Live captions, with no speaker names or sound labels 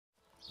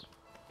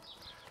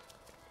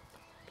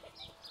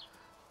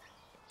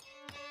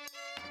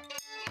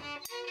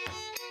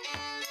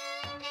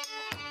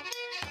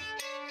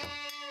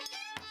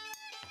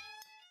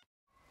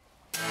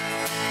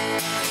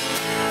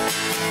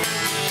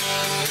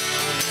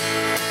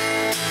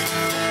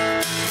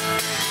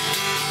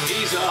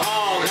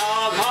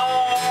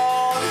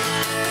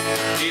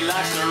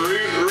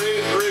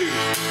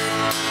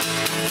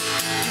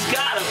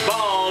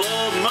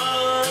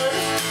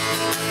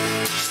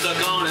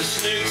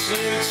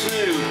snoot,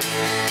 snoot.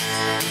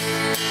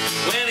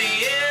 When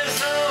he is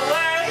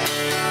away,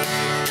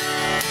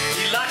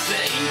 he likes to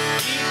eat,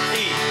 eat,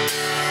 eat.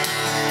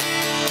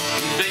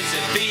 He thinks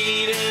that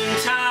feeding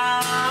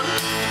time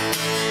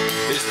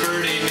is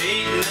pretty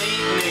neat,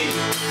 neat, neat.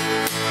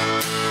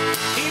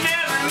 He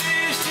never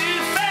moves too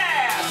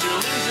fast or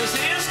loses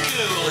his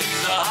cool.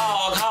 He's a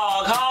hog,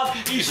 hog, hog.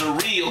 He's a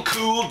real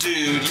cool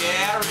dude.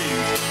 Yeah,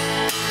 Root.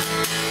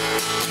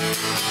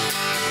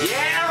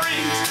 Yeah,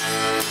 Root.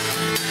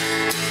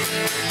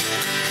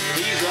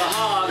 He's a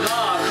hog,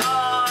 hog,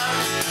 hog.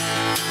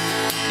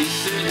 He's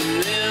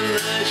sitting in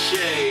the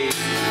shade.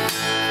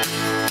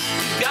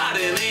 He's got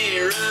an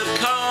ear of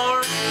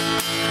corn.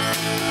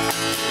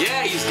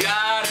 Yeah, he's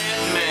got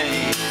it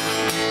made.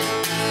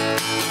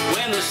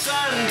 When the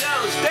sun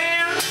goes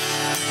down,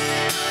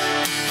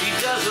 he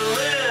does a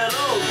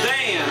little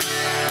dance,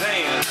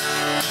 dance.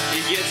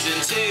 He gets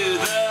into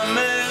the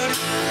mood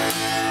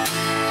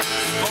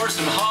for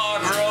some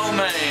hog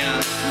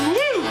romance.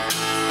 Woo!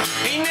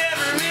 He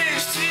never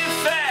moves too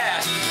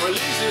fast or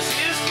loses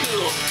his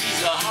cool.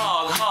 He's a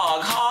hog,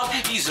 hog, hog.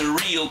 He's a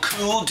real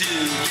cool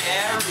dude.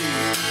 Yeah,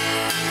 Root.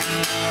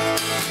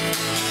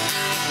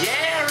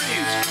 Yeah,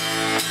 Root.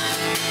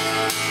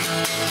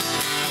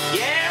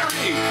 Yeah,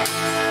 Root.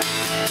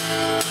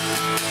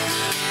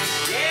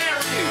 Yeah,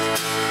 Root.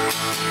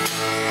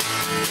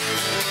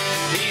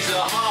 He's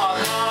a hog,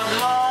 hog,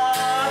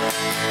 hog.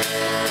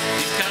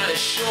 He's kind of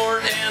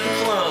short and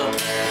plump.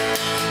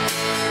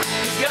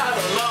 He's got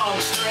a long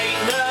straight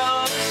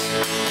nose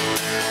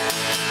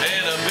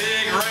and a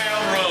big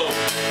round rump.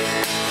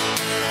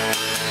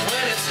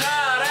 When it's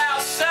hot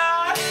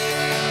outside,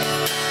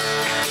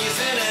 he's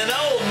in an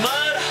old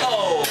mud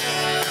hole,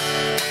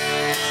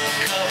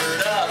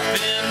 covered up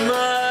in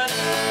mud,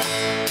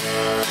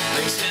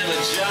 makes him a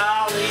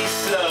jolly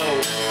soul.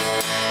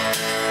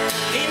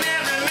 He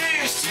never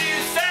moves too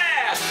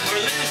fast or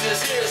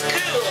loses his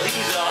cool.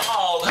 He's a